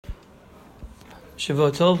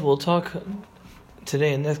Shavuot Tov, we'll talk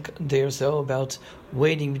today and next day or so about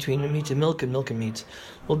waiting between meat and milk and meat.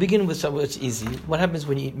 We'll begin with something that's easy. What happens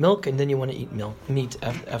when you eat milk and then you want to eat meat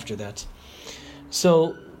after that?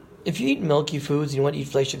 So, if you eat milky foods and you want to eat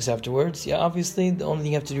fleishiks afterwards, obviously the only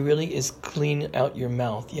thing you have to do really is clean out your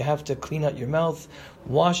mouth. You have to clean out your mouth,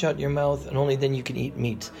 wash out your mouth, and only then you can eat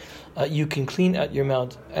meat. You can clean out your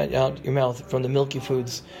mouth from the milky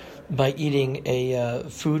foods by eating a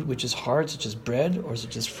food which is hard, such as bread or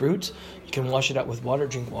such as fruit. You can wash it out with water,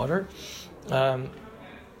 drink water.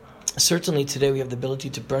 Certainly today we have the ability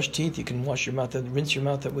to brush teeth. You can wash your mouth and rinse your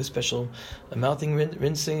mouth out with special mouthing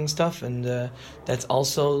rinsing stuff, and that's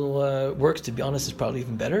also works. To be honest, it's probably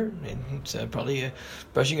even better. It's probably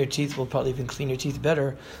brushing your teeth will probably even clean your teeth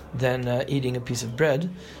better than eating a piece of bread.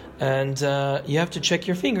 And you have to check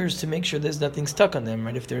your fingers to make sure there's nothing stuck on them,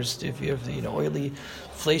 right? If you have oily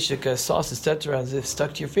fleishik sauce, etc., as if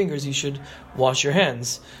stuck to your fingers, you should wash your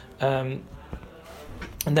hands.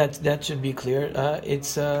 And that should be clear.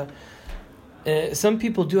 Some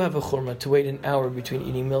people do have a churma to wait an hour between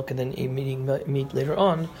eating milk and then eating meat later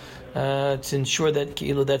on, to ensure that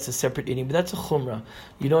that's a separate eating. But that's a chumrah.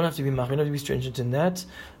 You don't have to be machmir, you don't have to be stringent in that.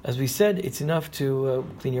 As we said, it's enough to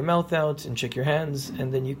clean your mouth out and check your hands,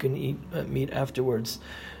 and then you can eat meat afterwards.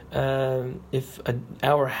 If an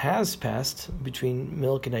hour has passed between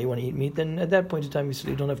milk and now you want to eat meat, then at that point in time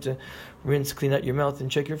you don't have to clean out your mouth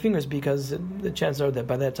and check your fingers, because the chances are that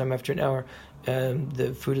by that time, after an hour,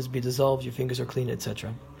 the food has been dissolved, your fingers are clean,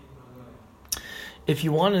 etc. If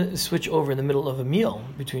you want to switch over in the middle of a meal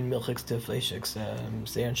between milchiks to fleishiks,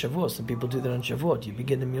 say on Shavuot, some people do that on Shavuot. You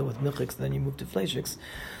begin the meal with milchiks, then you move to fleishiks.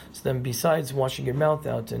 So then, besides washing your mouth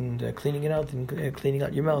out and cleaning it out and cleaning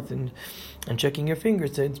out your mouth and checking your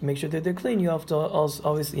fingers to make sure that they're clean, you have to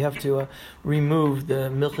obviously remove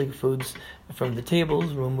the milchik foods from the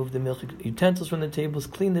tables, remove the milchik utensils from the tables,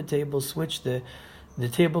 clean the tables, switch the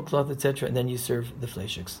tablecloth, etc., and then you serve the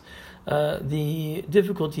fleishiks. The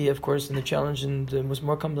difficulty, of course, and the challenge, and the most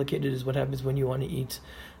more complicated, is what happens when you want to eat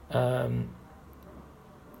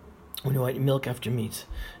milk after meat,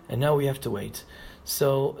 and now we have to wait.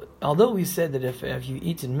 So, although we said that if you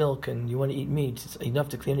eat milk and you want to eat meat, it's enough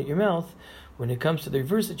to clean out your mouth, when it comes to the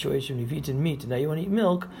reverse situation, you've eaten meat and now you want to eat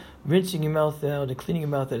milk, rinsing your mouth out and cleaning your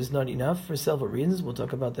mouth out is not enough for several reasons. We'll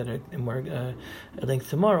talk about that in more at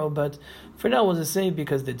length tomorrow, but for now we'll just say,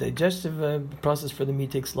 because the digestive process for the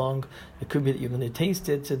meat takes long, it could be that you're going to taste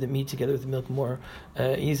the meat together with the milk more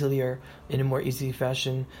easily, or in a more easy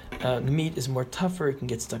fashion. The meat is more tougher, it can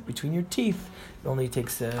get stuck between your teeth. It only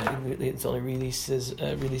takes it only releases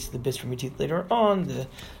the bits from your teeth later on. It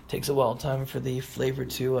takes a while time for the flavor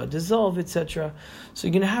to dissolve, etc. So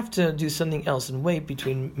you're going to have to do something else and wait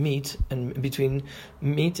between meat and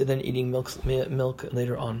then eating milk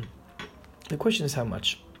later on. The question is how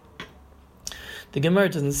much. The Gemara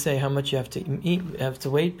doesn't say how much you have to eat. You have to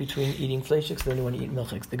wait between eating fleishiks and then you want to eat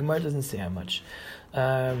milchiks. The Gemara doesn't say how much.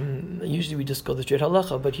 Usually we just go the straight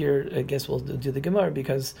halacha, but here I guess we'll do the Gemara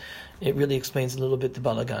because it really explains a little bit the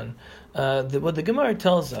balagan. What the Gemara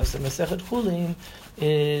tells us in Masechet Chulin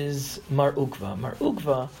is Mar Ukva. Mar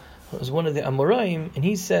Ukva was one of the Amoraim, and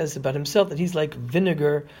he says about himself that he's like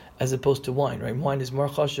vinegar as opposed to wine, right? Wine is more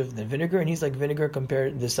chashuv than vinegar, and he's like vinegar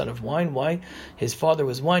compared to the son of wine. Why? His father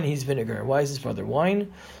was wine, he's vinegar. Why is his father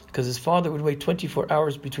wine? Because his father would wait 24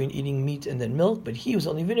 hours between eating meat and then milk, but he was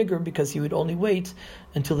only vinegar because he would only wait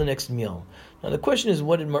until the next meal. Now the question is,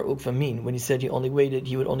 what did Mar Ukva mean when he said he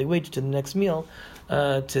would only wait to the next meal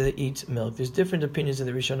to eat milk? There's different opinions in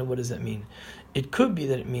the Rishonim. What does that mean? It could be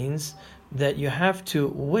that it means that you have to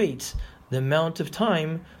wait the amount of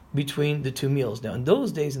time between the two meals. Now, in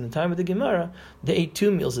those days, in the time of the Gemara, they ate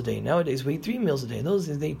 2 meals a day. Nowadays, we eat 3 meals a day. In those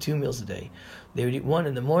days, they ate 2 meals a day. They would eat one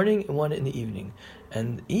in the morning and one in the evening.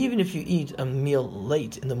 And even if you eat a meal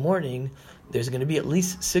late in the morning, there's going to be at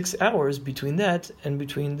least 6 hours between that and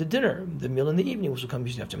between the dinner, the meal in the evening, which will come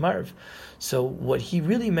usually after Marv. So what he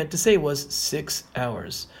really meant to say was 6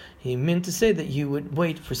 hours. He meant to say that you would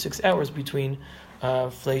wait for 6 hours between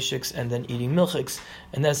fleishiks and then eating milchiks,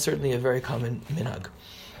 and that's certainly a very common minhag.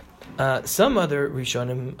 Some other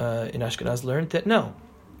Rishonim in Ashkenaz learned that no.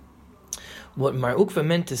 What Mar Ukva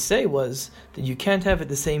meant to say was that you can't have at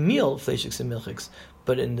the same meal fleishiks and milchiks,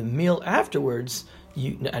 but in the meal afterwards,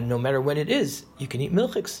 and no matter when it is, you can eat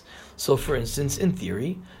milchiks. So, for instance, in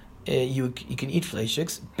theory, you can eat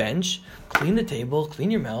fleishiks, bench, clean the table,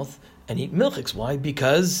 clean your mouth, and eat milchiks. Why?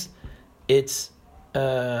 Because it's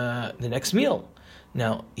the next meal.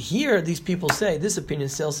 Now, here, these people say, this opinion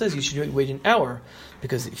still says you should wait an hour,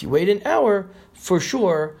 because if you wait an hour, for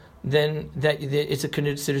sure, then that it's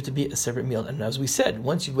considered to be a separate meal. And as we said,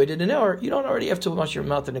 once you've waited an hour, you don't already have to wash your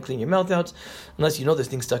mouth and clean your mouth out, unless you know there's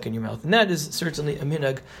things stuck in your mouth. And that is certainly a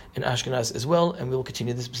minhag in Ashkenaz as well. And we will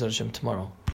continue this B'ezras Hashem tomorrow.